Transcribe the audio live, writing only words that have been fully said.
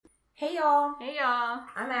Hey y'all, Hey y'all,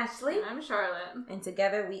 I'm Ashley, and I'm Charlotte. and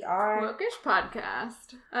together we are Wokish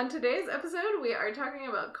Podcast. On today's episode, we are talking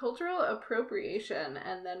about cultural appropriation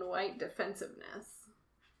and then white defensiveness.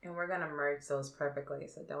 and we're gonna merge those perfectly,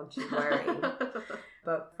 so don't you worry.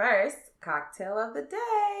 But first, cocktail of the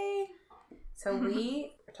day. So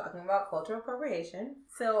we are talking about cultural appropriation.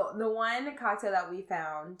 So the one cocktail that we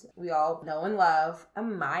found, we all know and love, a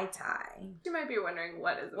Mai Tai. You might be wondering,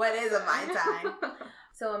 what is a Mai Tai?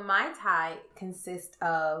 So a Mai Tai consists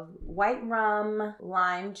of white rum,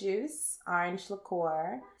 lime juice, orange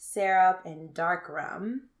liqueur, syrup, and dark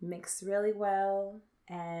rum mixed really well,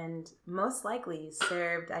 and most likely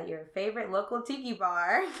served at your favorite local tiki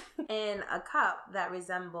bar in a cup that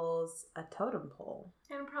resembles a totem pole.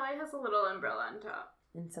 And probably has a little umbrella on top.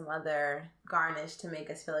 And some other garnish to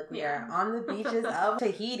make us feel like we Yeah. are on the beaches of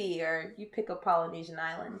Tahiti, or you pick a Polynesian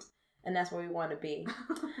island, and that's where we want to be.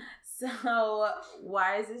 So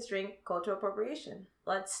why is this drink cultural appropriation?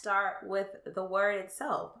 Let's start with the word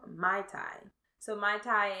itself, Mai Tai. So Mai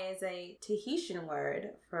Tai is a Tahitian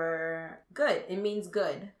word for good. It means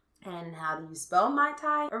good. And how do you spell Mai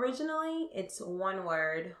Tai originally? It's one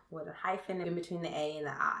word with a hyphen in between the A and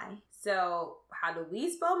the I. So how do we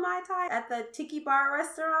spell Mai Tai at the Tiki Bar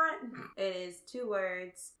restaurant? It is two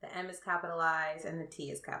words. The M is capitalized and the T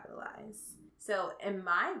is capitalized. So in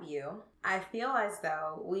my view, I feel as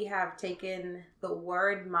though we have taken the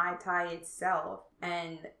word Mai Tai itself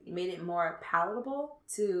and made it more palatable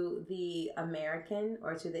to the American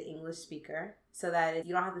or to the English speaker, so that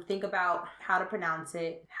you don't have to think about how to pronounce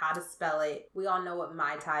it, how to spell it. We all know what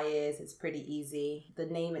Mai Tai is. It's pretty easy. The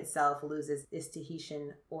name itself loses its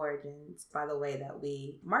Tahitian origins by the way that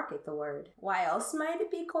we market the word. Why else might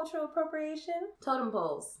it be cultural appropriation? Totem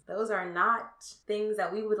poles. Those are not things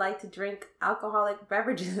that we would like to drink alcoholic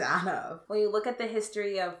beverages out of. When you look at the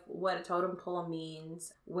history of what a totem pole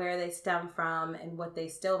means, where they stem from, and what they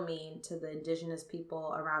still mean to the indigenous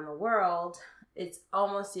people around the world, it's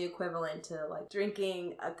almost the equivalent to like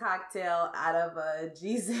drinking a cocktail out of a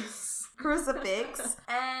Jesus crucifix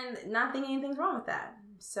and not thinking anything's wrong with that.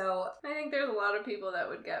 So I think there's a lot of people that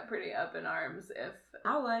would get pretty up in arms if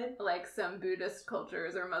I would. like some Buddhist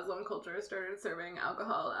cultures or Muslim cultures started serving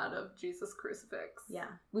alcohol out of Jesus crucifix. Yeah.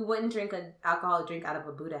 We wouldn't drink an alcoholic drink out of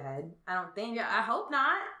a Buddha head. I don't think. Yeah. I hope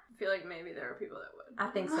not. I feel like maybe there are people that would. I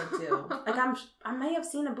think so too. Like I may have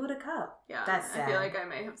seen a Buddha cup. Yeah, That's sad. I feel like I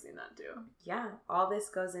may have seen that too. Yeah, all this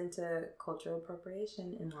goes into cultural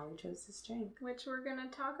appropriation and why we chose this drink. Which we're going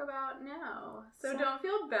to talk about now. So don't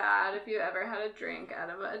feel bad if you ever had a drink out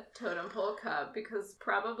of a totem pole cup, because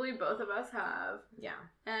probably both of us have. Yeah.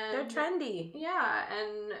 And They're trendy. Yeah,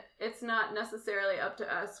 and it's not necessarily up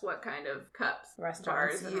to us what kind of cups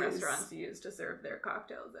Restaurants bars and restaurants use to serve their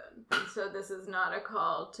cocktails in. So this is not a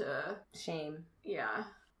call to shame. Yeah.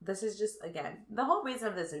 This is just, again, the whole reason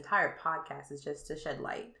of this entire podcast is just to shed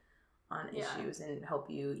light on issues and help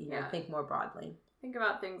you, think more broadly. Think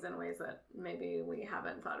about things in ways that maybe we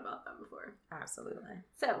haven't thought about them before. Absolutely.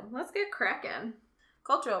 So let's get cracking.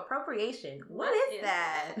 Cultural appropriation. What is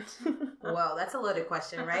that? Well, that's a loaded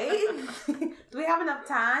question, right? Do we have enough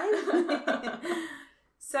time?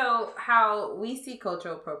 So how we see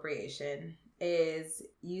cultural appropriation is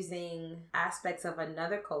using aspects of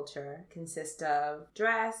another culture, consist of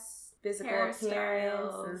dress, physical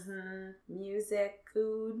appearance, music,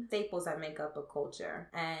 food, staples that make up a culture,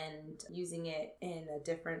 and using it in a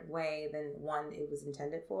different way than one it was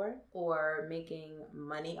intended for, or making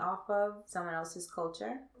money off of someone else's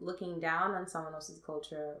culture, looking down on someone else's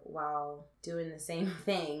culture while doing the same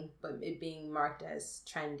thing, but it being marked as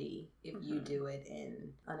trendy if you do it,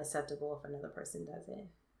 and unacceptable if another person does it.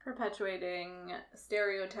 Perpetuating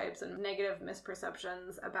stereotypes and negative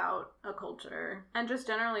misperceptions about a culture, and just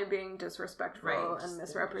generally being disrespectful and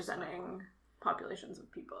misrepresenting populations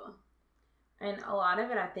of people. And a lot of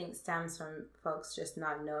it, I think, stems from folks just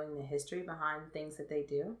not knowing the history behind things that they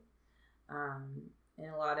do.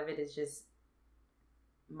 And a lot of it is just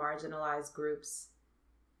marginalized groups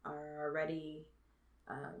are already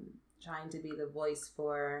trying to be the voice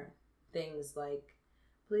for things like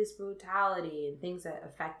police brutality and things that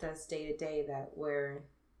affect us day to day, that we're,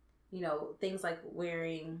 things like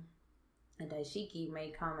wearing a dashiki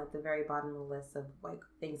may come at the very bottom of the list of like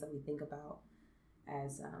things that we think about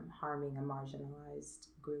as harming a marginalized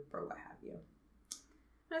group or what have you.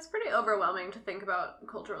 It's pretty overwhelming to think about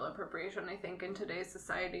cultural appropriation, I think, in today's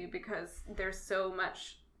society, because there's so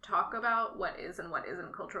much talk about what is and what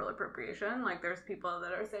isn't cultural appropriation. Like, there's people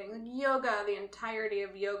that are saying like, yoga, the entirety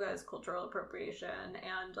of yoga is cultural appropriation,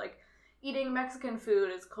 and like eating Mexican food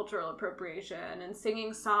is cultural appropriation, and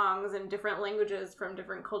singing songs in different languages from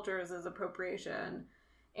different cultures is appropriation.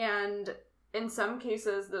 And in some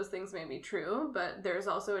cases, those things may be true, but there's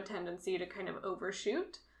also a tendency to kind of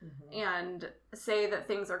overshoot and say that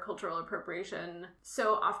things are cultural appropriation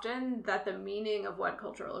so often that the meaning of what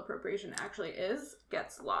cultural appropriation actually is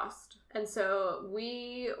gets lost. And so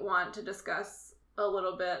we want to discuss a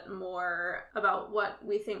little bit more about what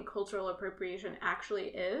we think cultural appropriation actually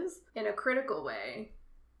is in a critical way,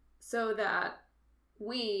 so that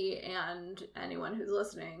we and anyone who's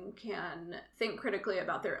listening can think critically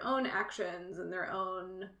about their own actions and their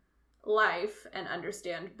own life and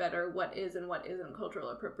understand better what is and what isn't cultural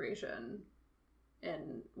appropriation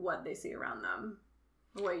in what they see around them,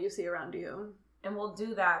 what you see around you. And we'll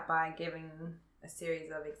do that by giving a series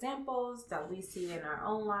of examples that we see in our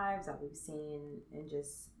own lives, that we've seen in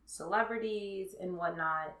just celebrities and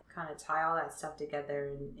whatnot, kind of tie all that stuff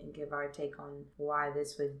together and give our take on why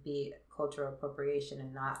this would be cultural appropriation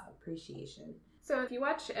and not appreciation. So if you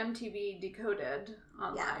watch MTV Decoded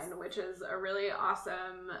online, which is a really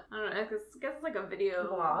awesome, I don't know, I guess it's like a video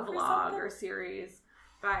vlog or series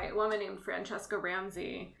by a woman named Franchesca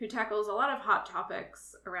Ramsey, who tackles a lot of hot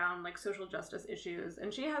topics around like social justice issues.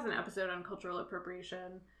 And she has an episode on cultural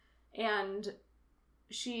appropriation, and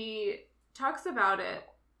she talks about it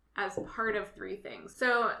as part of three things.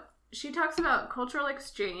 So she talks about cultural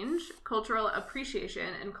exchange, cultural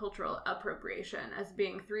appreciation, and cultural appropriation as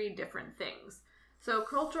being three different things. So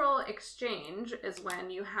cultural exchange is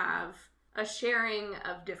when you have a sharing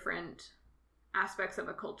of different aspects of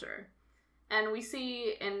a culture. And we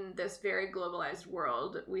see in this very globalized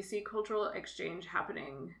world, we see cultural exchange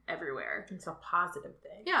happening everywhere. It's a positive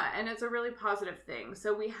thing. Yeah, and it's a really positive thing.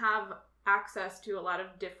 So we have access to a lot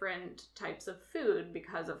of different types of food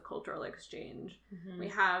because of cultural exchange. We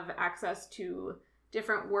have access to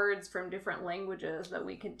different words from different languages that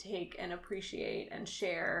we can take and appreciate and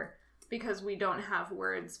share, because we don't have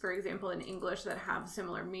words, for example, in English that have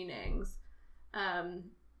similar meanings. And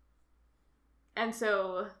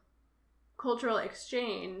so cultural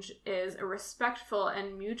exchange is a respectful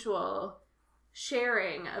and mutual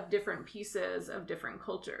sharing of different pieces of different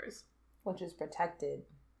cultures. Which is protected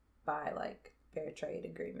by, like, fair trade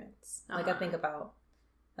agreements. Like, I think about,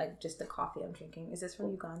 like, just the coffee I'm drinking. Is this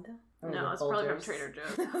from Uganda? No, it's probably from Trader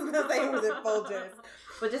Joe's. I was going to say, was it Folgers?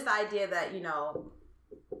 But just the idea that, you know,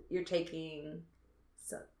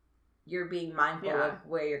 you're being mindful of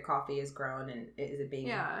where your coffee is grown, and is it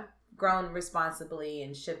being grown responsibly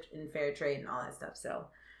and shipped in fair trade and all that stuff. So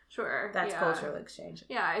sure, that's cultural exchange.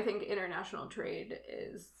 Yeah, I think international trade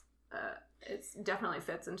is it's definitely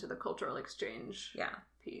fits into the cultural exchange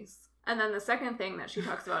piece. And then the second thing that she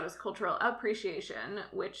talks about is cultural appreciation,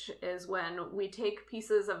 which is when we take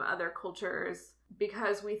pieces of other cultures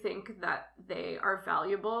because we think that they are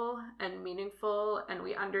valuable and meaningful, and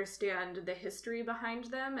we understand the history behind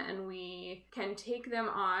them, and we can take them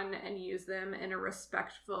on and use them in a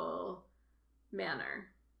respectful manner.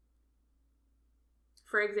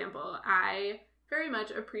 For example, I very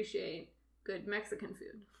much appreciate good Mexican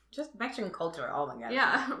food. Just Mexican culture all together.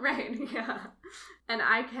 Yeah, right, yeah. And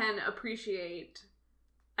I can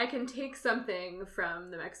take something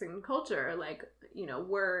from the Mexican culture, like, you know,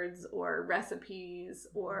 words or recipes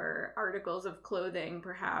or articles of clothing,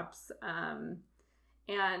 perhaps,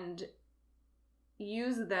 and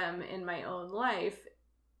use them in my own life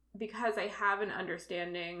because I have an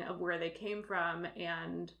understanding of where they came from,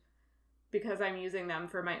 and because I'm using them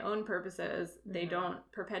for my own purposes. They don't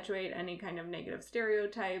perpetuate any kind of negative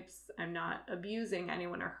stereotypes. I'm not abusing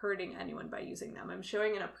anyone or hurting anyone by using them. I'm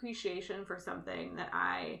showing an appreciation for something that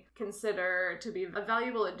I consider to be a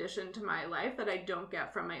valuable addition to my life that I don't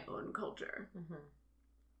get from my own culture.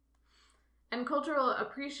 And cultural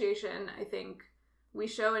appreciation, I think, we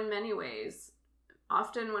show in many ways.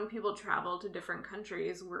 Often when people travel to different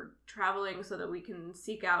countries, we're traveling so that we can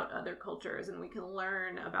seek out other cultures and we can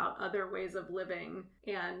learn about other ways of living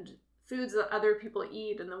and foods that other people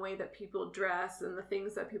eat and the way that people dress and the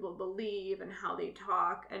things that people believe and how they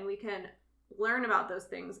talk. And we can learn about those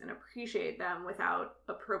things and appreciate them without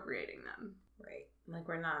appropriating them. Right. Like,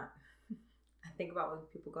 we're not... I think about when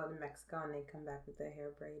people go to Mexico and they come back with their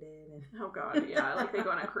hair braided. And oh, God, yeah. Like, they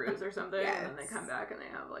go on a cruise or something, and then they come back and they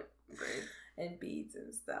have, like, braids. And beads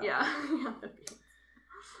and stuff. Yeah. The beads.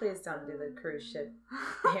 Please don't do the cruise ship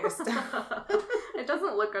hairstyle. It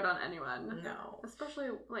doesn't look good on anyone. No. Especially,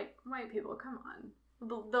 like, white people. Come on.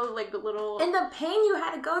 The like, the little... And the pain you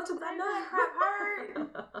had to go to, I know that crap hurt.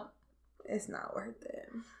 It's not worth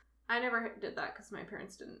it. I never did that because my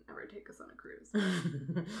parents didn't ever take us on a cruise.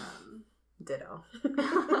 Ditto.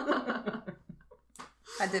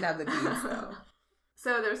 I did have the beads, though.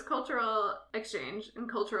 So there's cultural exchange and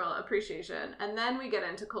cultural appreciation, and then we get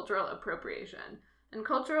into cultural appropriation. And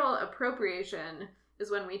cultural appropriation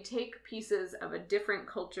is when we take pieces of a different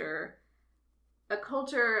culture, a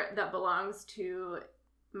culture that belongs to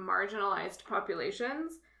marginalized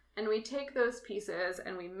populations, and we take those pieces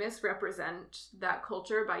and we misrepresent that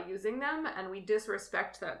culture by using them, and we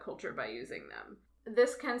disrespect that culture by using them.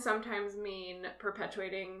 This can sometimes mean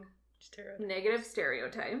perpetuating negative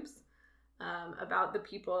stereotypes about the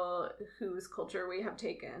people whose culture we have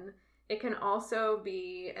taken. It can also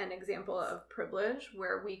be an example of privilege,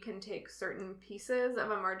 where we can take certain pieces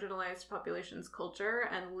of a marginalized population's culture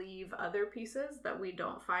and leave other pieces that we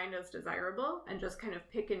don't find as desirable, and just kind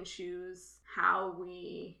of pick and choose how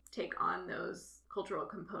we take on those cultural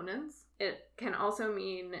components. It can also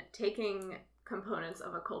mean taking components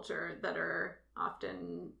of a culture that are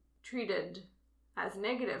often treated as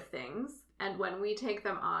negative things, and when we take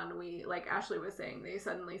them on, we, like Ashley was saying, they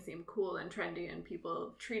suddenly seem cool and trendy, and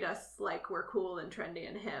people treat us like we're cool and trendy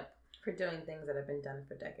and hip for doing things that have been done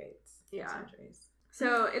for decades, centuries.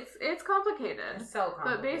 So it's complicated. It's so complicated.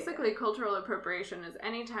 But basically, cultural appropriation is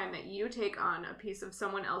any time that you take on a piece of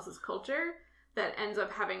someone else's culture that ends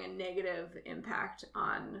up having a negative impact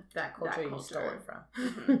on that culture you stole it from.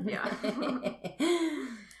 Mm-hmm. Yeah.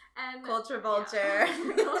 And culture vulture. Yeah.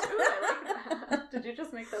 I like that. Did you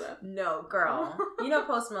just make that up? No, girl. You know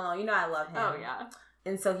Post Malone. You know I love him. Oh, yeah.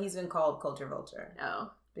 And so he's been called culture vulture.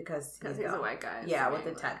 Oh. Because he's a white guy. Yeah, with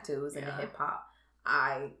the tattoos and the hip hop.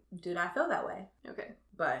 I do not feel that way. Okay.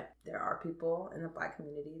 But there are people in the Black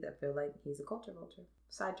community that feel like he's a culture vulture.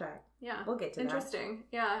 Sidetrack. Yeah. We'll get to Interesting.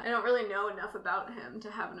 that. Yeah. I don't really know enough about him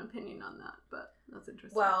to have an opinion on that, but that's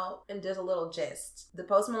interesting. Well, and just a little gist. The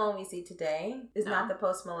Post Malone we see today is not the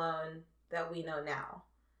Post Malone that we know now.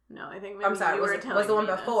 No, I think maybe I'm sorry, you were was the one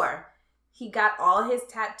me before. He got all his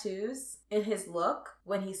tattoos in his look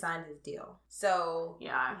when he signed his deal. So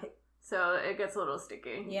yeah. So it gets a little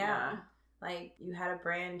sticky. Yeah. Like, you had a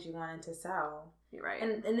brand you wanted to sell. You're right.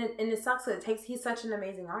 And it sucks that he's such an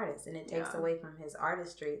amazing artist, and it takes away from his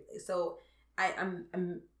artistry. So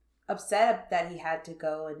I'm upset that he had to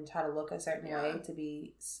go and try to look a certain way to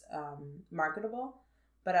be marketable.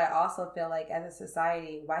 But I also feel like, as a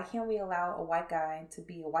society, why can't we allow a white guy to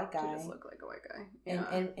be a white guy? To just look like a white guy.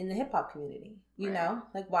 Yeah. In the hip hop community, you know?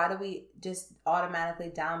 Like, why do we just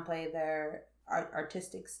automatically downplay their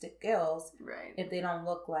artistic skills if they don't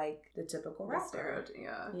look like the typical rapper?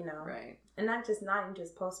 Yeah. You know? Right. And not even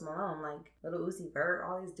just Post Malone, like Lil Uzi Vert,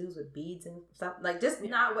 all these dudes with beads and stuff. Like, just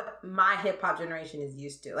not what my hip hop generation is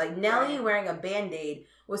used to. Like, Nelly wearing a Band-Aid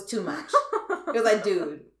was too much. It was like,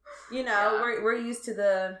 dude. You know, we're used to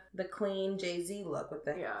the clean Jay-Z look with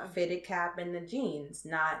the fitted cap and the jeans,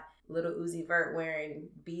 not Little Uzi Vert wearing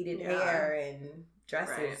beaded hair and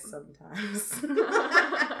dresses sometimes.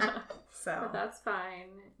 So but that's fine.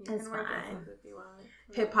 You can wear dresses if you want.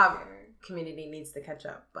 Hip hop community needs to catch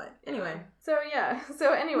up, but anyway.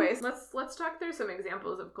 So anyways, let's talk through some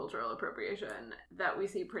examples of cultural appropriation that we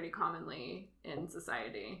see pretty commonly in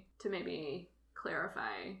society to maybe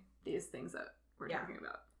clarify these things that we're talking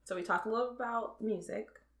about. So we talked a little about music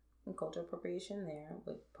and cultural appropriation there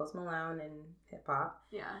with Post Malone and hip hop.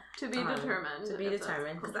 Yeah, to be determined. To be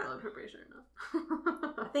determined. Cultural appropriation or not.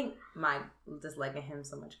 I think my just liking him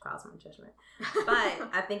so much clouds my judgment. But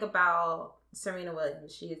I think about Serena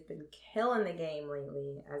Williams. She has been killing the game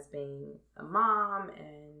lately as being a mom,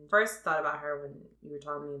 and first thought about her when you were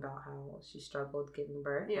telling me about how she struggled giving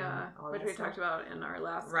birth. Yeah, which we talked about in our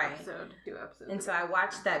last episode, 2 episodes. And so I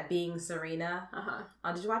watched that Being Serena.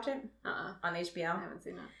 Did you watch it? On HBO? I haven't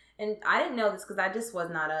seen it. And I didn't know this because I just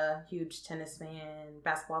was not a huge tennis fan.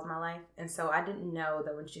 Basketball's my life. And so I didn't know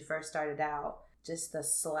that when she first started out, just the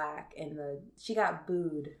slack and she got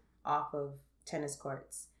booed off of tennis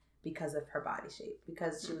courts because of her body shape.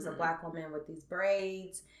 Because she was a Black woman with these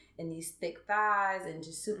braids and these thick thighs and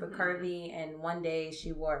just super curvy. And one day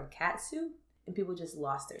she wore a cat suit and people just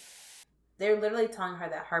lost their. They're literally telling her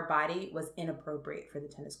that her body was inappropriate for the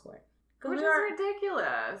tennis court. Which is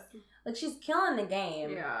ridiculous. Like, she's killing the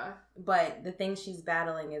game. Yeah. But the thing she's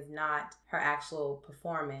battling is not her actual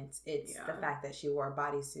performance. It's the fact that she wore a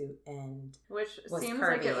bodysuit and which seems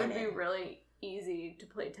like it would be really easy to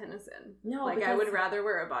play tennis in. No, like, I would rather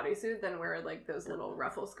wear a bodysuit than wear, like, those little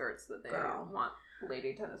ruffle skirts that they want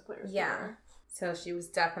lady tennis players to wear. So she was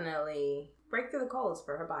definitely break through the coals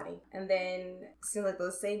for her body. And then it seems like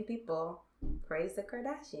those same people praise the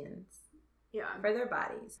Kardashians. Yeah. For their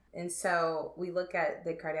bodies. And so we look at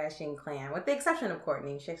the Kardashian clan, with the exception of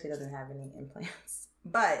Kourtney. She actually doesn't have any implants.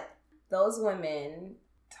 But those women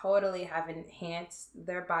totally have enhanced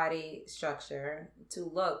their body structure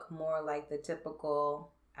to look more like the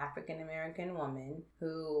typical African American woman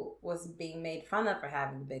who was being made fun of for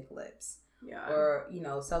having big lips. or, you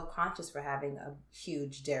know, self-conscious for having a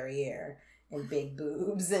huge derriere and big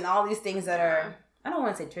boobs and all these things that are, I don't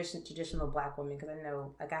want to say traditional Black women, because I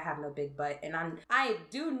know, like, I have no big butt, and I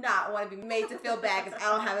do not want to be made to feel bad because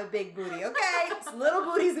I don't have a big booty, okay? Little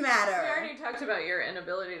booties matter. We already talked about your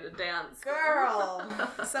inability to dance. Girl.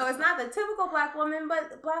 So it's not the typical Black woman,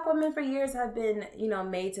 but Black women for years have been, you know,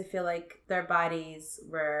 made to feel like their bodies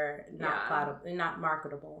were not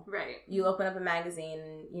marketable. Right. You open up a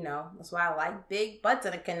magazine, you know, that's why I like Big Butts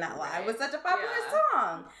and I Cannot Lie. It was such a popular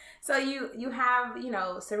song. So you have, you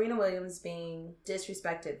know, Serena Williams being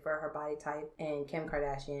disrespected for her body type, and Kim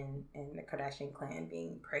Kardashian and the Kardashian clan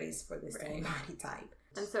being praised for the same body type.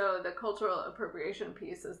 And so the cultural appropriation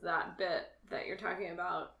piece is that bit that you're talking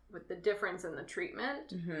about with the difference in the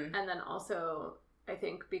treatment. Mm-hmm. And then also, I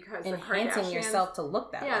think because enhancing yourself to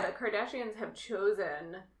look that way. Yeah, the Kardashians have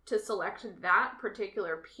chosen to select that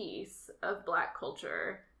particular piece of Black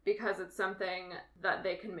culture because it's something that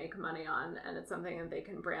they can make money on, and it's something that they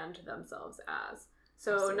can brand themselves as.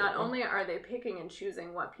 So Absolutely. Not only are they picking and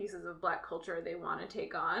choosing what pieces of Black culture they want to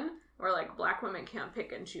take on, or like Black women can't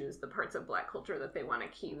pick and choose the parts of Black culture that they want to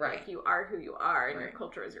keep. Right. Like, you are who you are, and your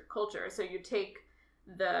culture is your culture. So you take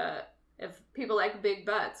if people like big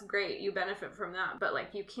butts, great, you benefit from that. But,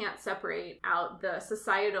 like, you can't separate out the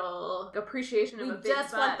societal appreciation of a big butt. We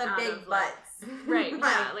just want the big butts. Right,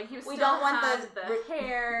 yeah. Like, you still don't want the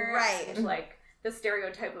hair. Right. Like, the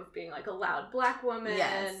stereotype of being, like, a loud Black woman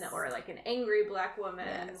or, like, an angry Black woman.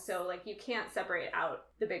 Yes. So, like, you can't separate out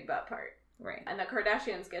the big butt part. Right. And the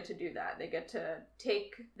Kardashians get to do that. They get to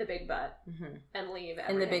take the big butt and leave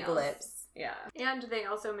everything and the big else. Lips. Yeah. And they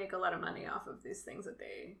also make a lot of money off of these things that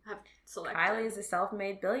they have selected. Kylie is a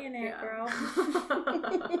self-made billionaire, girl.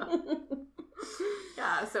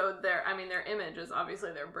 Yeah, so their image is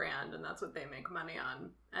obviously their brand, and that's what they make money on.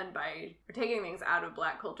 And by taking things out of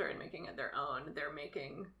Black culture and making it their own, they're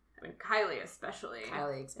making... I mean, Kylie especially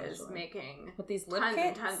is making with these lip tons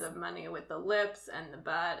kits? And tons of money with the lips and the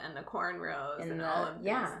butt and the cornrows and all of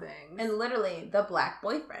these things. And literally, the Black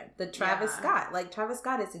boyfriend, the Travis Scott. Like, Travis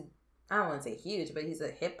Scott is, I don't want to say huge, but he's a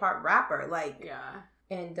hip-hop rapper. Like,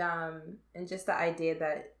 and just the idea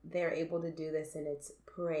that they're able to do this and it's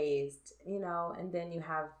praised, you know, and then you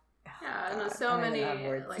have... and there's so many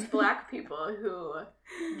like Black people who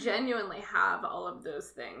genuinely have all of those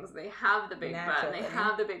things. They have the big butt, and they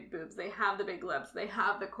have the big boobs, they have the big lips, they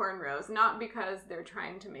have the cornrows, not because they're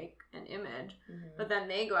trying to make an image, but then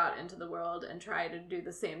they go out into the world and try to do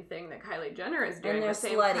the same thing that Kylie Jenner is doing, the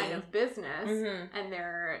same kind of business, and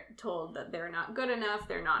they're told that they're not good enough,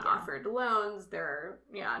 they're not offered loans, they're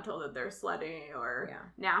told that they're slutty or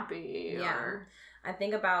nappy or... I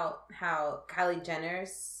think about how Kylie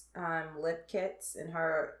Jenner's lip kits and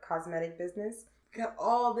her cosmetic business got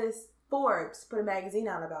all this. Forbes put a magazine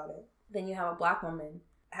out about it. Then you have a Black woman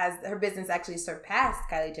has her business actually surpassed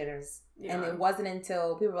Kylie Jenner's, and it wasn't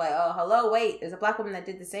until people were like, "Oh, hello, wait, there's a Black woman that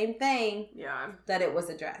did the same thing." That it was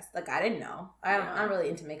addressed. Like, I didn't know. I'm not really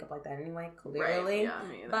into makeup like that anyway. Clearly,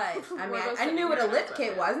 but I mean, I knew what a lip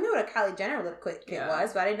kit was. I knew what a Kylie Jenner lip kit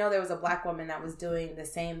was, but I didn't know there was a Black woman that was doing the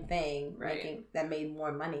same thing, that made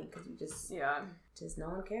more money because you just no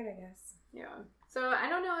one cared, I guess. Yeah. So I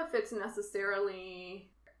don't know if it's necessarily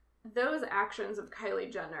those actions of Kylie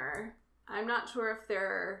Jenner. I'm not sure if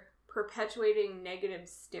they're perpetuating negative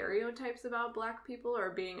stereotypes about Black people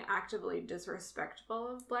or being actively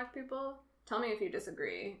disrespectful of Black people. Tell me if you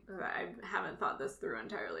disagree. I haven't thought this through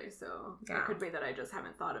entirely, so it could be that I just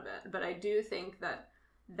haven't thought of it. But I do think that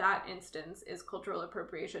instance is cultural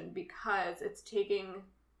appropriation because it's taking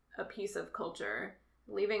a piece of culture,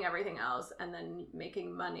 leaving everything else, and then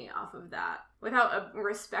making money off of that without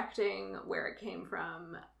respecting where it came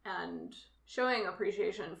from and showing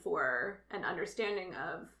appreciation for and understanding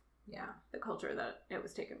of the culture that it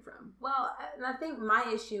was taken from. Well, and I think my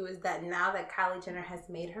issue is that now that Kylie Jenner has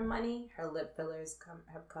made her money, her lip fillers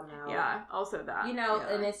have come out. Yeah, also that. You know,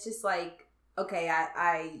 and it's just like, okay,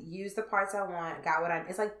 I use the parts I want, got what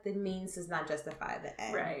it's like the means does not justify the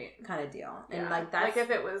end. Right. Kind of deal. And like that's... Like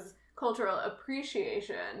if it was cultural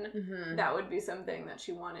appreciation, that would be something that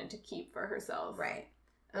she wanted to keep for herself. Right.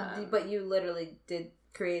 But you literally did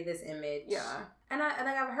create this image. Yeah. And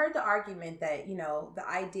I've heard the argument that, you know, the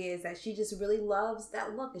idea is that she just really loves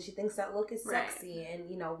that look and she thinks that look is sexy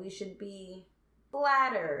and, you know, we should be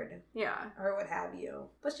flattered. Yeah. Or what have you.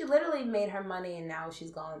 But she literally made her money and now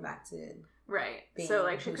she's going back to being so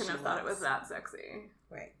like she couldn't have thought it was that sexy.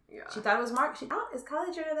 Right. Yeah. She thought it was smart. Is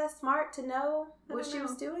Kylie Jenner that smart to know what she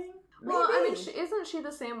was doing? Maybe. Well, I mean, isn't she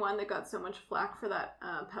the same one that got so much flack for that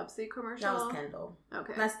Pepsi commercial? That was Kendall.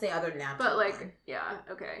 Okay. That's the other natural But, like, one. yeah,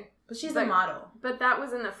 okay. But she's a model. But that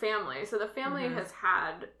was in the family. So the family has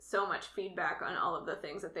had so much feedback on all of the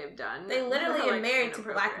things that they've done. They literally are are married to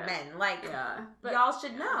black men. Like, yeah, but y'all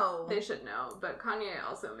should know. They should know. But Kanye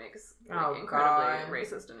also makes incredibly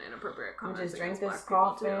racist and inappropriate comments just drink against this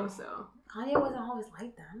black people coffee. too. So Kanye wasn't always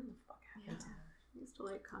like that. I don't know what the fuck happened to him. I used to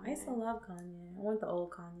like Kanye. I used to love Kanye. I want the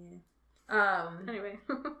old Kanye. Anyway.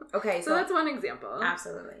 Okay, so that's one example.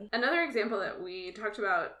 Absolutely. Another example that we talked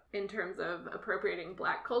about in terms of appropriating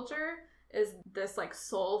black culture is this like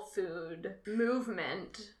soul food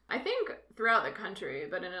movement. I think throughout the country,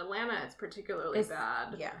 but in Atlanta it's particularly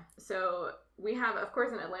bad. Yeah. So we have, of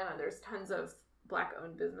course, in Atlanta there's tons of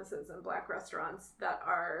black-owned businesses and black restaurants that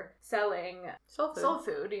are selling soul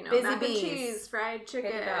food, you know, Busy mac bees. and cheese, fried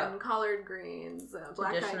chicken, collard greens,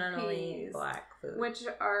 black-eyed peas, black food, which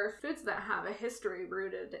are foods that have a history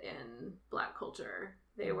rooted in black culture.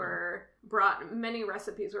 They were many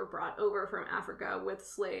recipes were brought over from Africa with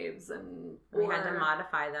slaves, and we had to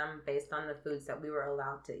modify them based on the foods that we were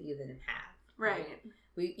allowed to even have. Right.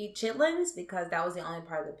 We eat chitlins because that was the only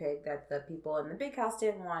part of the pig that the people in the big house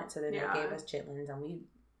didn't want. So then they gave us chitlins, and we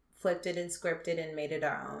flipped it and scripted and made it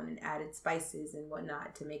our own and added spices and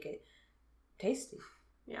whatnot to make it tasty.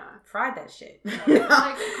 Yeah. Fried that shit.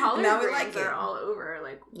 Like collard greens are all over,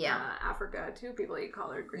 like Africa too. People eat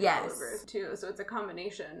collard greens all over too. So it's a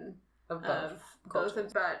combination of both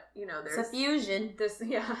of, but you know, there's it's a fusion. This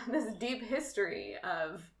deep history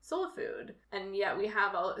of soul food, and yet we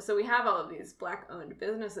have all of these black owned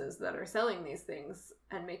businesses that are selling these things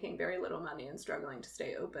and making very little money and struggling to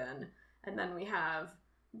stay open, and then we have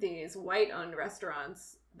these white owned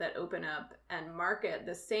restaurants that open up and market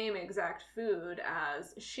the same exact food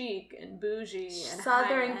as chic and bougie and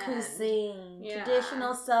Southern cuisine,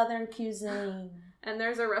 traditional Southern cuisine. And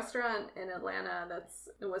there's a restaurant in Atlanta that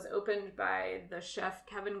was opened by the chef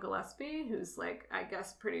Kevin Gillespie, who's like, I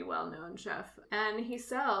guess, pretty well-known chef. And he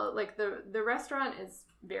sells, like, the restaurant is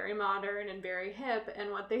very modern and very hip,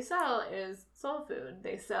 and what they sell is soul food.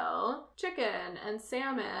 They sell chicken and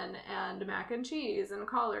salmon and mac and cheese and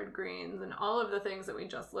collard greens and all of the things that we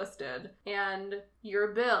just listed. And your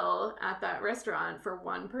bill at that restaurant for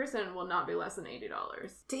one person will not be less than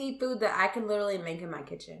 $80. To eat food that I can literally make in my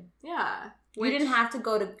kitchen. Yeah. You didn't have to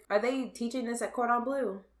go to... Are they teaching this at Cordon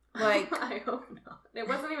Bleu? Like, I hope not. It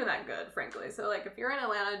wasn't even that good, frankly. So, like, if you're in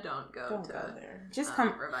Atlanta, don't go there. Just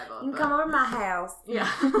come. Revival. You can come over to my house.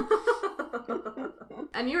 Yeah.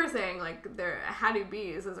 And you were saying, like, Hattie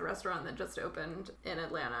B's is a restaurant that just opened in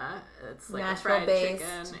Atlanta. It's like Nashville a fried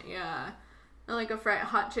based. Chicken. Yeah. And like a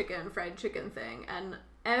hot chicken, fried chicken thing. And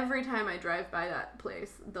every time I drive by that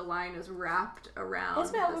place, the line is wrapped around.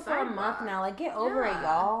 It's been over for a month now. Like, get over it,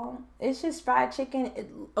 y'all. It's just fried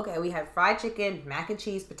chicken. Okay, we have fried chicken, mac and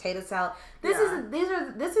cheese, potato salad. This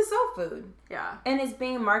is soul food. Yeah. And it's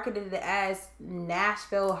being marketed as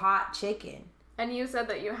Nashville hot chicken. And you said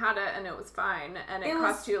that you had it and it was fine, and it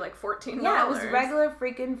cost you like $14. Yeah, it was regular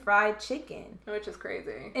freaking fried chicken. Which is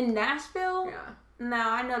crazy. In Nashville? Yeah.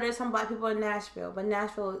 Now, I know there's some black people in Nashville, but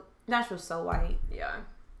Nashville's so white. Yeah.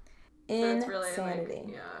 Insanity. So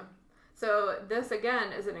really, yeah. So this,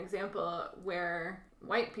 again, is an example where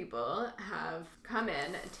white people have come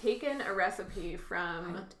in, taken a recipe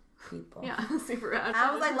from... White people. Yeah, super.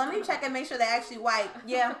 I was like, let me check and make sure they're actually white.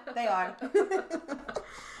 Yeah, they are.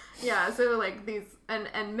 Yeah, so like these,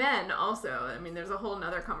 and men also, I mean, there's a whole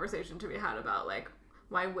nother conversation to be had about like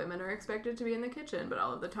why women are expected to be in the kitchen, but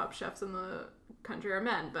all of the top chefs in the country are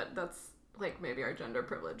men, but that's like maybe our gender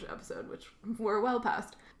privilege episode, which we're well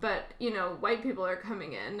past. But, you know, white people are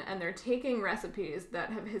coming in and they're taking recipes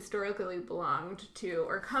that have historically belonged to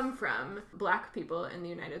or come from black people in the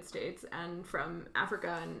United States and from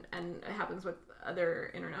Africa, and it happens with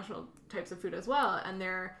other international types of food as well, and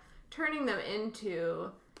they're turning them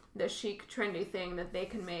into the chic, trendy thing that they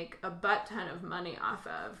can make a butt ton of money off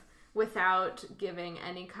of without giving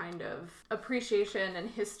any kind of appreciation and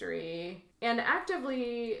history, and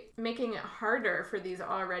actively making it harder for these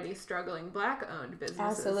already struggling black-owned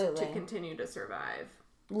businesses to continue to survive.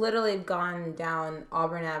 Literally gone down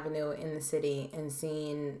Auburn Avenue in the city and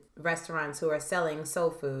seen restaurants who are selling soul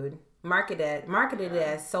food, marketed it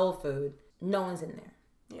as soul food. No one's in there.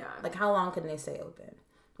 Yeah. Like, how long can they stay open?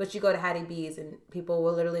 But you go to Hattie B's and people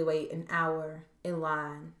will literally wait an hour in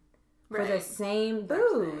line for the same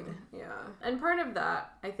food. Yeah. And part of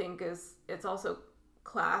that, I think, is it's also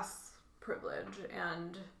class privilege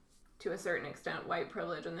and, to a certain extent, white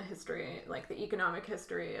privilege in the history, like the economic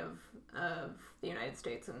history of the United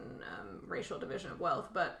States and racial division of wealth.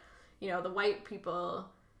 But, you know, the white people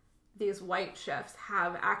these white chefs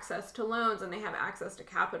have access to loans and they have access to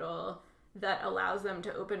capital that allows them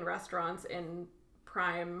to open restaurants in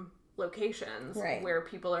prime locations where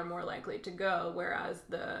people are more likely to go, whereas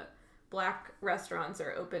the black restaurants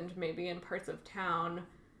are opened maybe in parts of town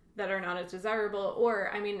that are not as desirable. Or,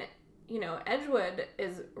 I mean, Edgewood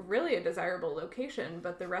is really a desirable location,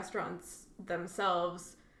 but the restaurants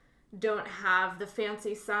themselves don't have the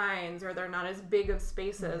fancy signs, or they're not as big of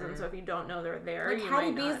spaces, and so if you don't know they're there, you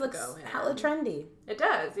might not go in. looks hella trendy. It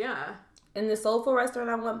does, yeah. And the soulful restaurant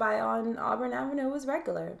I went by on Auburn Avenue was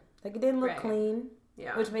regular. Like, it didn't look clean.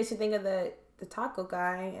 Yeah. Which makes you think of the taco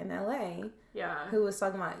guy in LA. Yeah. Who was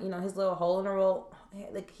talking about, his little hole in the roll.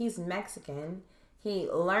 Like, he's Mexican. He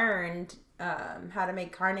learned how to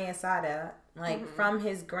make carne asada, like, from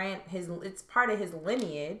his it's part of his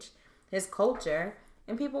lineage, his culture,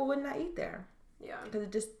 and people would not eat there. Yeah. Because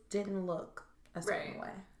it just didn't look a certain way.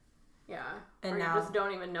 Yeah. And or now, you just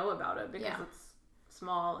don't even know about it because it's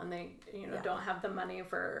small and they don't have the money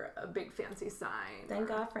for a big fancy sign. Thank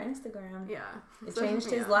God for Instagram. Yeah. It changed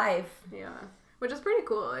his life. Yeah. Which is pretty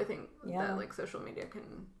cool. I think that like social media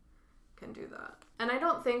can do that. And I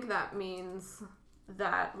don't think that means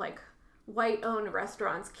that like white owned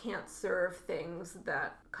restaurants can't serve things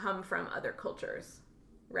that come from other cultures.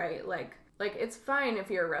 Right? Like it's fine if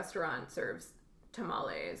your restaurant serves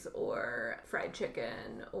tamales or fried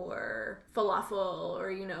chicken or falafel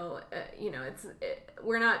or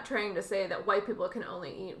we're not trying to say that white people can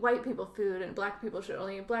only eat white people food and black people should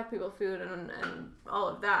only eat black people food and all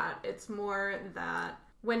of that. It's more that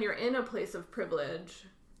when you're in a place of privilege,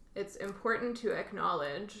 it's important to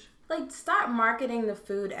acknowledge, like, start marketing the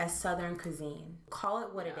food as Southern cuisine. Call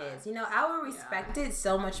it what it is. I would respect it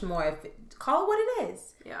so much more if call it what it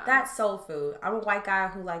is. Yeah. That's soul food. I'm a white guy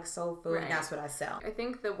who likes soul food, and that's what I sell. I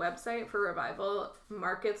think the website for Revival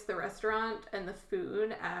markets the restaurant and the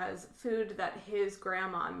food as food that his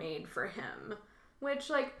grandma made for him, which,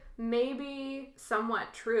 like, may be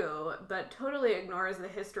somewhat true, but totally ignores the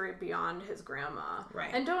history beyond his grandma.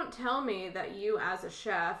 Right. And don't tell me that you, as a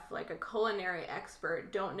chef, like a culinary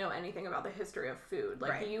expert, don't know anything about the history of food.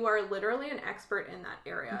 Like, you are literally an expert in that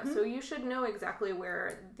area. So you should know exactly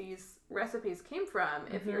where these recipes came from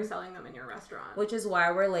if you're selling them in your restaurant. Which is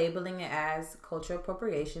why we're labeling it as cultural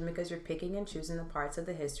appropriation, because you're picking and choosing the parts of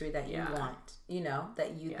the history that you want,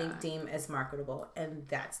 that you think deem as marketable. And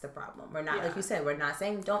that's the problem. We're not, like you said, we're not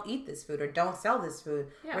saying don't eat this food or don't sell this food.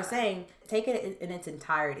 We're saying take it in its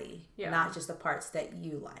entirety, not just the parts that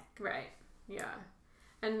you like. Right. Yeah.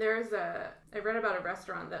 And I read about a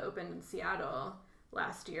restaurant that opened in Seattle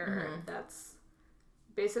last year that's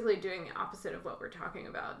basically doing the opposite of what we're talking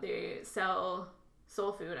about. They sell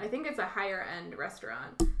soul food. I think it's a higher end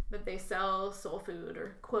restaurant, but they sell soul food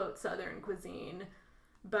or quote Southern cuisine.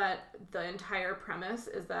 But the entire premise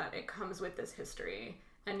is that it comes with this history,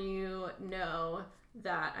 and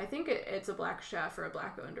that I think it's a black chef or a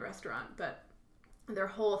black owned restaurant, but their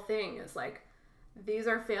whole thing is like, these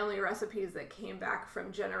are family recipes that came back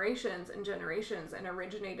from generations and generations and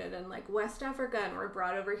originated in like West Africa and were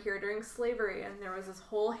brought over here during slavery, and there was this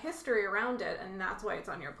whole history around it, and that's why it's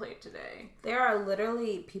on your plate today. There are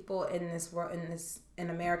literally people in this world, in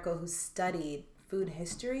America, who studied food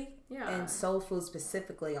history and soul food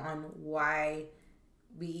specifically on why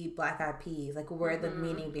we eat black eyed peas, like where the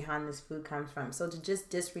meaning behind this food comes from. So to just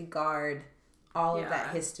disregard all of that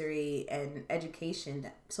history and education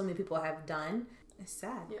that so many people have done, it's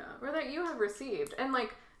sad. Yeah, or that you have received. And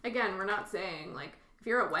like, again, we're not saying like, if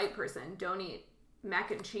you're a white person, don't eat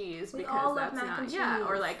mac and cheese because that's not,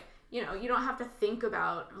 or like, you don't have to think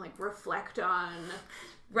about, like, reflect on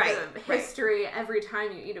the history every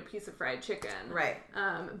time you eat a piece of fried chicken. Right.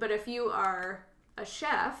 But if you are a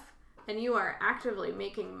chef and you are actively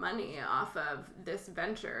making money off of this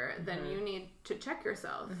venture, then you need to check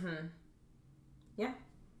yourself. Yeah.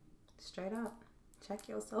 Straight up. Check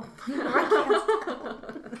yourself.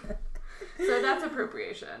 So that's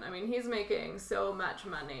appropriation. I mean, he's making so much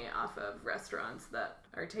money off of restaurants that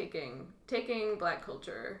are taking black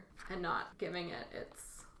culture and not giving it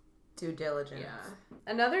its due diligence. Yeah.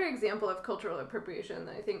 Another example of cultural appropriation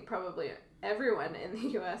that I think probably everyone in the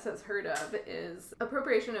U.S. has heard of is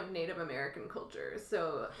appropriation of Native American culture.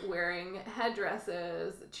 So wearing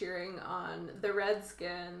headdresses, cheering on the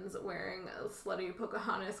Redskins, wearing a slutty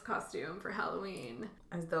Pocahontas costume for Halloween.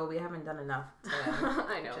 As though we haven't done enough today.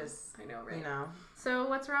 I know, right? So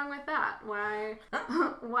what's wrong with that?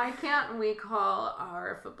 Why can't we call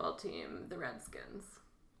our football team the Redskins?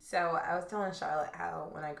 So I was telling Charlotte how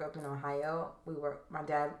when I grew up in Ohio, my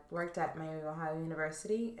dad worked at Miami Ohio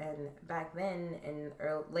University, and back then in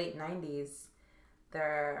late 90s,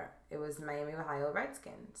 it was Miami, Ohio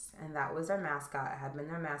Redskins, and that was their mascot. It had been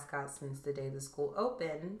their mascot since the day the school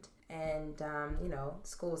opened. And, the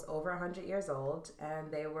school was over 100 years old, and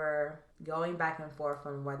they were going back and forth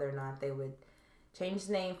on whether or not they would change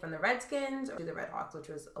the name from the Redskins to the Redhawks, which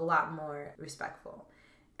was a lot more respectful.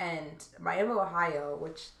 And Miami, Ohio,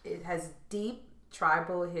 which it has deep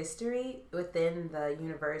tribal history within the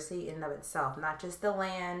university in and of itself, not just the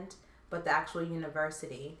land, but the actual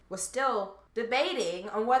university, was still debating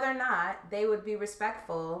on whether or not they would be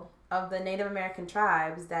respectful of the Native American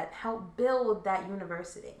tribes that helped build that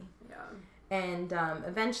university. Yeah. And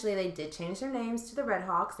eventually they did change their names to the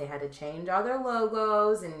Redhawks. They had to change all their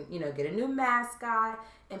logos and, get a new mascot.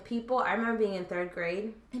 And people, I remember being in 3rd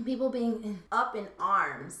grade and people being up in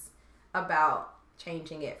arms about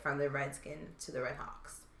changing it from the Redskins to the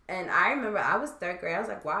Redhawks. And I remember I was 3rd grade. I was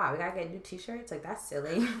like, wow, we gotta get new t-shirts? Like, that's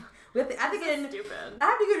silly. I have to get a new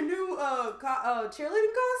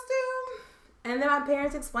cheerleading costume. And then my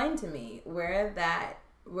parents explained to me where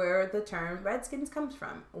the term Redskins comes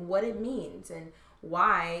from, what it means, and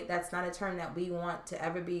why that's not a term that we want to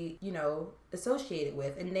ever be, associated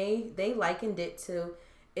with. And they likened it to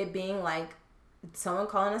it being like someone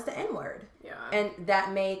calling us the N-word. Yeah. And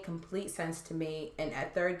that made complete sense to me. And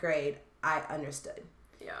at 3rd grade, I understood.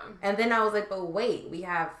 Yeah. And then I was like, but wait, we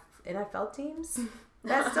have NFL teams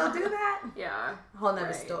that still do that? Yeah. Whole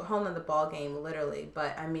nother ball game, literally.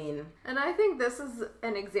 But I mean... And I think this is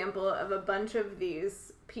an example of a bunch of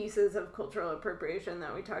these pieces of cultural appropriation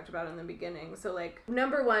that we talked about in the beginning. So, like,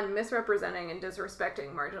 number one, misrepresenting and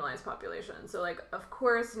disrespecting marginalized populations. So, like, of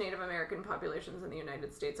course, Native American populations in the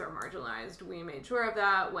United States are marginalized. We made sure of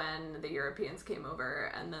that when the Europeans came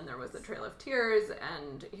over, and then there was the Trail of Tears,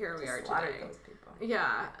 and here we are today. Those people.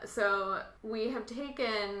 Yeah, so we have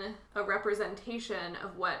taken a representation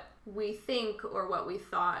of what we think or what we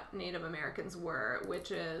thought Native Americans were,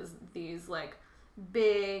 which is these, like,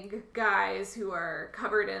 big guys who are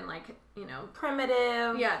covered in, like,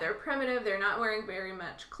 primitive. Yeah, they're primitive. They're not wearing very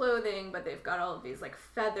much clothing, but they've got all of these, like,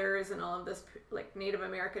 feathers and all of this, like, Native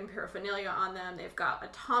American paraphernalia on them. They've got a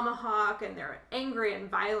tomahawk, and they're angry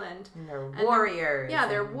and violent. And they're warriors.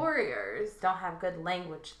 They're warriors. Don't have good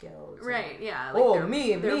language skills. Right, yeah. Like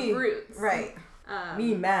they're brutes. Right.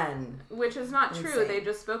 Me man. Which is not true. Insane. They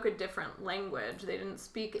just spoke a different language. They didn't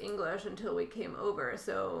speak English until we came over.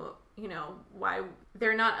 So, why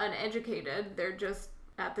they're not uneducated. They're just,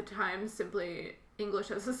 at the time, simply English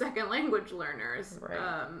as a second language learners.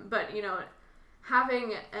 Right. But,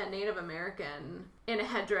 having a Native American in a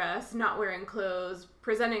headdress, not wearing clothes,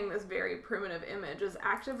 presenting this very primitive image is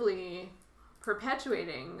actively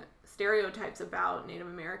perpetuating stereotypes about Native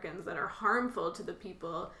Americans that are harmful to the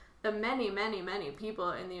people, the many, many, many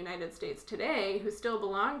people in the United States today who still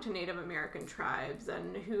belong to Native American tribes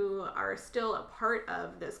and who are still a part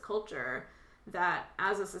of this culture that,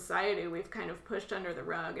 as a society, we've kind of pushed under the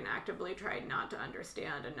rug and actively tried not to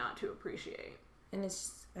understand and not to appreciate. And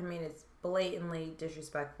it's blatantly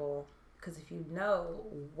disrespectful, because if you know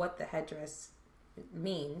what the headdress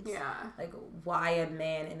means, like, why a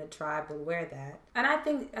man in a tribe would wear that. And I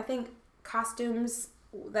think costumes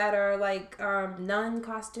that are like nun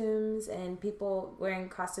costumes and people wearing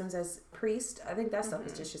costumes as priests, I think that stuff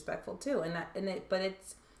is disrespectful too. But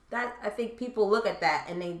it's that, I think people look at that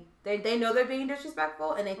and they know they're being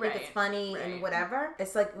disrespectful and they think it's funny and whatever.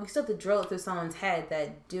 It's like we still have to drill it through someone's head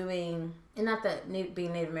that doing, and not that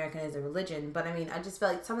being Native American is a religion, but I mean, I just feel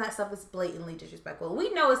like some of that stuff is blatantly disrespectful.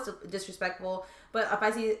 We know it's disrespectful, but if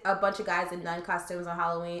I see a bunch of guys in nun costumes on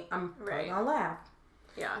Halloween, I'm probably gonna laugh.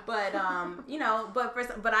 Yeah. But,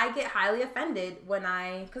 but I get highly offended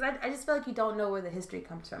because I just feel like you don't know where the history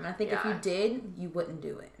comes from. And I think if you did, you wouldn't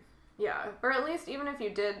do it. Yeah. Or at least even if you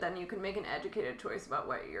did, then you can make an educated choice about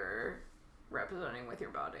what you're representing with your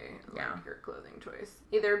body. Like your clothing choice.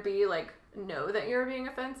 Either be like, know that you're being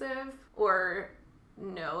offensive, or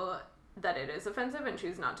know that it is offensive and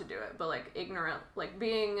choose not to do it. But like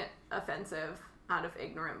being offensive out of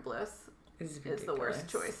ignorant bliss is the worst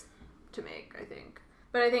choice to make, I think.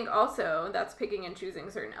 But I think also that's picking and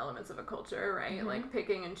choosing certain elements of a culture, right? Mm-hmm. Like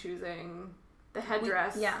picking and choosing the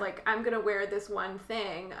headdress. Like, I'm going to wear this one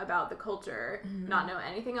thing about the culture, not know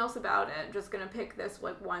anything else about it, just going to pick this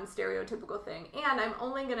like one stereotypical thing. And I'm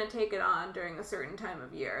only going to take it on during a certain time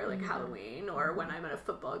of year, like Halloween or when I'm at a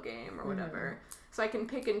football game or whatever. So I can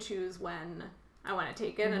pick and choose when I want to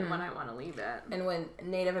take it and when I want to leave it. And when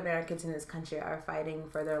Native Americans in this country are fighting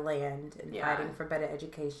for their land and fighting for better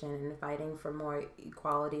education and fighting for more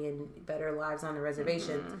equality and better lives on the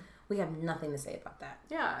reservations, we have nothing to say about that.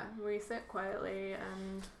 Yeah, we sit quietly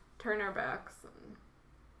and turn our backs. And...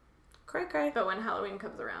 Cray. But when Halloween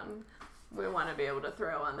comes around, We want to be able to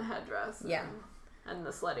throw on the headdress. Yeah. And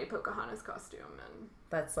the slutty Pocahontas costume. And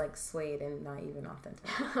that's like suede and not even authentic.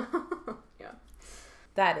 Yeah.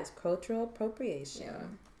 That is cultural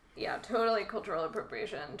appropriation. Yeah, totally cultural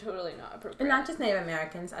appropriation. Totally not appropriate. And not just Native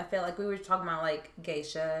Americans. I feel like we were talking about like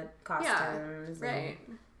geisha costumes. Yeah, right.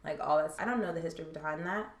 And like all that. I don't know the history behind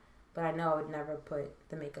that, but I know I would never put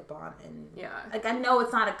the makeup on. And like I know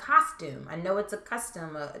it's not a costume. I know it's a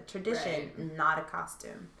custom, a tradition, not a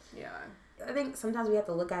costume. Yeah. I think sometimes we have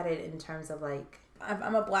to look at it in terms of like,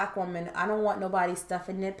 I'm a black woman. I don't want nobody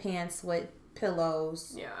stuffing their pants with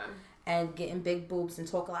pillows. Yeah. And getting big boobs and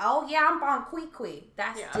talking like, oh yeah, I'm born quee.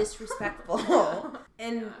 That's disrespectful.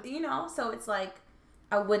 And you know, so it's like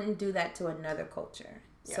I wouldn't do that to another culture.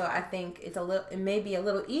 Yeah. So I think it may be a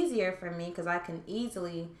little easier for me because I can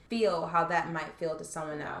easily feel how that might feel to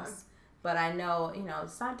someone else. But I know, you know,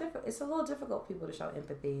 it's not difficult. It's a little difficult for people to show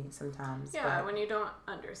empathy sometimes. Yeah, when you don't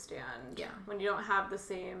understand. Yeah. When you don't have the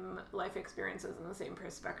same life experiences and the same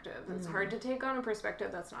perspective. It's hard to take on a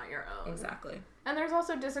perspective that's not your own. Exactly. And there's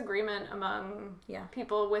also disagreement among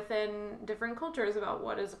people within different cultures about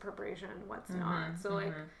what is appropriation and what's not. So,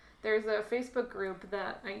 like, there's a Facebook group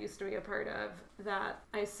that I used to be a part of that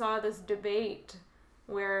I saw this debate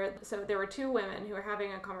where, so there were two women who were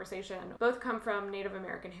having a conversation. Both come from Native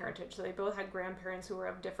American heritage, so they both had grandparents who were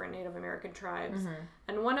of different Native American tribes.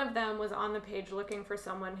 And one of them was on the page looking for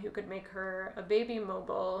someone who could make her a baby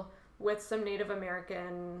mobile with some Native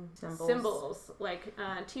American symbols like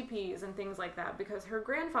teepees and things like that, because her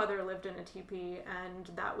grandfather lived in a teepee,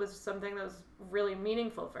 and that was something that was really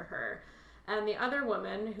meaningful for her. And the other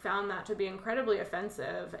woman found that to be incredibly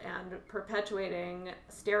offensive and perpetuating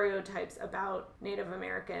stereotypes about Native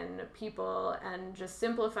American people and just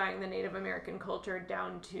simplifying the Native American culture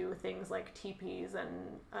down to things like teepees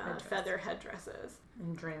and feather headdresses.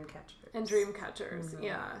 And dream catchers.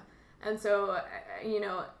 Yeah. And so, you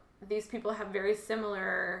know, these people have very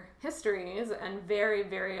similar histories and very,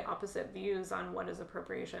 very opposite views on what is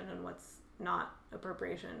appropriation and what's not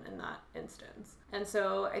appropriation in that instance. And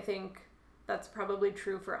so I think that's probably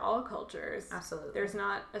true for all cultures. Absolutely. There's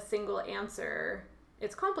not a single answer.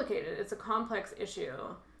 It's complicated. It's a complex issue.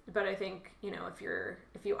 But I think, you know, if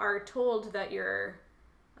you are told that you're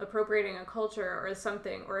appropriating a culture or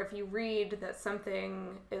something, or if you read that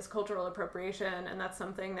something is cultural appropriation and that's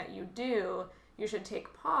something that you do, you should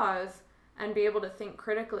take pause and be able to think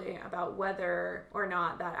critically about whether or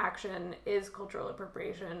not that action is cultural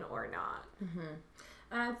appropriation or not.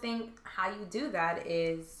 And I think how you do that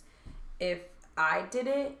is, if I did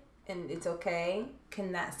it and it's okay,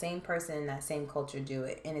 can that same person in that same culture do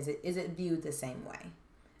it? And is it viewed the same way?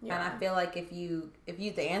 Yeah. And I feel like if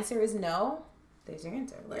the answer is no, there's your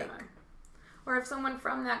answer. Like, or if someone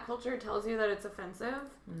from that culture tells you that it's offensive,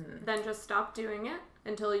 then just stop doing it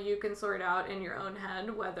until you can sort out in your own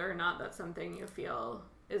head whether or not that's something you feel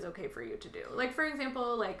is okay for you to do. Like, for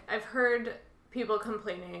example, like I've heard people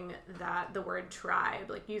complaining that the word tribe,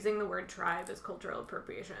 like using the word tribe is cultural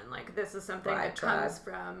appropriation. Like, this is something that comes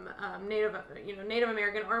from Native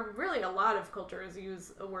American, or really a lot of cultures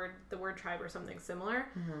use the word tribe or something similar.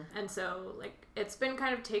 And so, like, it's been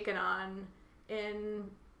kind of taken on in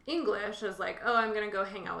English as like, oh, I'm gonna go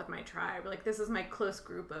hang out with my tribe. Like, this is my close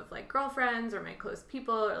group of like girlfriends or my close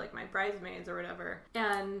people or like my bridesmaids or whatever.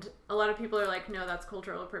 And a lot of people are like, no, that's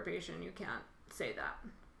cultural appropriation. You can't say that.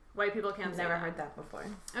 White people can't say that. Never heard that before.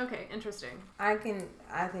 Okay, interesting. I think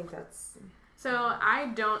that's... So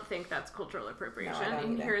I don't think that's cultural appropriation. No, I don't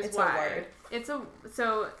and either. Here's it's why. A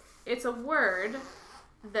word. It's a word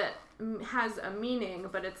that has a meaning,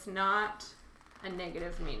 but it's not a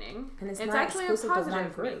negative meaning. And it's not actually a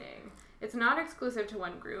positive meaning. It's not exclusive to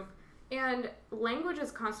one group. And language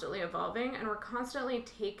is constantly evolving, and we're constantly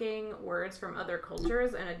taking words from other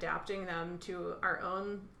cultures and adapting them to our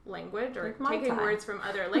own language, or like taking words from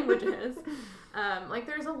other languages. Like,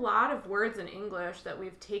 there's a lot of words in English that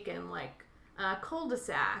we've taken, like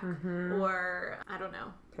cul-de-sac, or I don't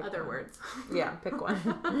know, pick other words. Yeah, pick one.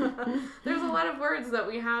 There's a lot of words that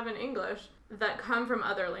we have in English that come from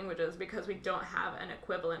other languages because we don't have an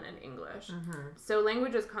equivalent in English. So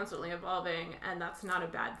language is constantly evolving, and that's not a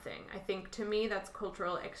bad thing. I think, to me, that's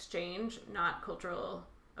cultural exchange, not cultural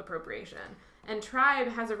appropriation. And tribe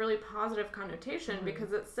has a really positive connotation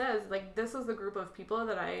because it says, like, this is the group of people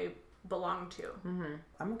that I belong to.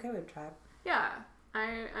 I'm okay with tribe. Yeah,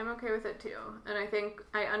 I'm okay with it too. And I think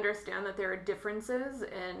I understand that there are differences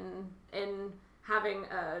in having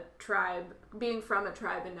a tribe, being from a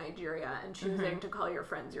tribe in Nigeria and choosing to call your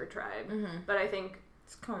friends your tribe. But I think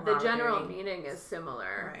the general meaning is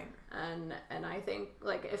similar. Right. And I think,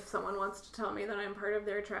 like, if someone wants to tell me that I'm part of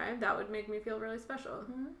their tribe, that would make me feel really special.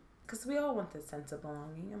 Because we all want this sense of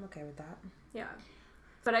belonging. I'm okay with that. Yeah.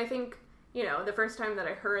 But I think, the first time that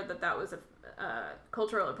I heard that was a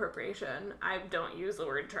cultural appropriation, I don't use the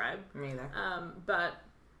word tribe. Me either. But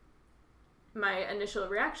my initial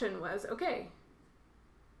reaction was, okay,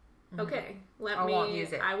 I won't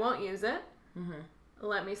use it. Mm-hmm.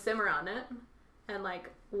 Let me simmer on it. And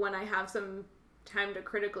when I have some time to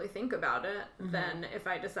critically think about it, then if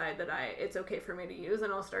I decide that it's okay for me to use,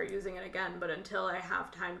 then I'll start using it again. But until I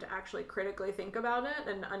have time to actually critically think about it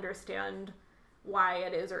and understand why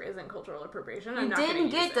it is or isn't cultural appropriation, I'm not going to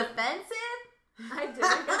use it. You didn't get defensive? I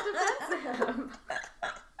didn't get defensive.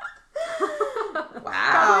 Wow.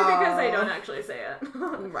 Probably because I don't actually say it.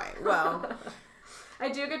 Right. Well, I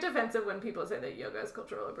do get defensive when people say that yoga is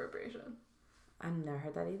cultural appropriation. I've never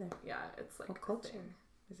heard that either. Yeah, it's like what culture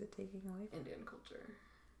is it taking away? Indian culture,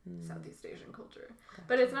 Southeast Asian culture. Gotcha.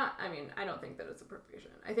 But it's not, I don't think that it's appropriation.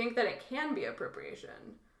 I think that it can be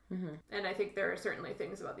appropriation. Mm-hmm. And I think there are certainly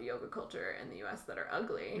things about the yoga culture in the U.S. that are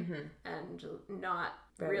ugly and not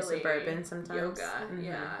very really suburban sometimes. Yoga,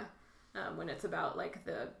 yeah. When it's about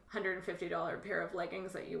the $150 pair of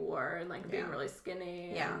leggings that you wore and being really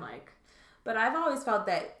skinny and But I've always felt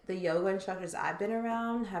that the yoga instructors I've been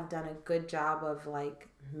around have done a good job of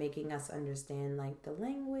making us understand the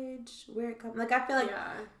language, where it comes. I feel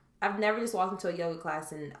I've never just walked into a yoga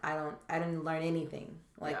class and I didn't learn anything.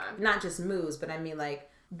 Not just moves, but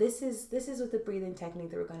this is what the breathing technique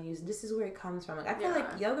that we're going to use. This is where it comes from. I feel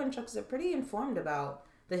like yoga instructors are pretty informed about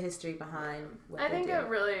the history behind what they do. I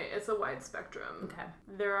think it's a wide spectrum. Okay.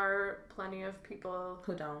 There are plenty of people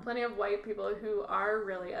who don't. Plenty of white people who are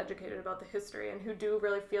really educated about the history and who do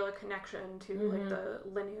really feel a connection to the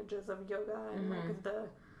lineages of yoga and the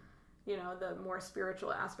the more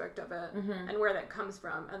spiritual aspect of it and where that comes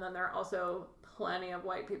from. And then there are also plenty of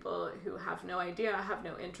white people who have no idea, have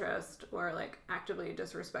no interest, or actively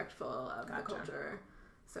disrespectful of the culture.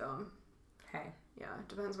 So, hey, yeah, it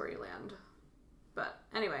depends where you land. But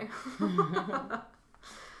anyway,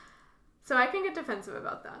 so I can get defensive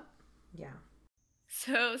about that. Yeah.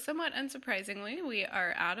 So somewhat unsurprisingly, we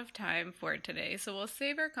are out of time for today. So we'll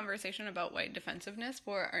save our conversation about white defensiveness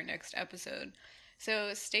for our next episode.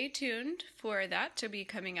 So stay tuned for that to be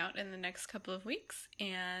coming out in the next couple of weeks.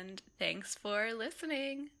 And thanks for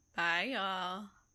listening. Bye, y'all.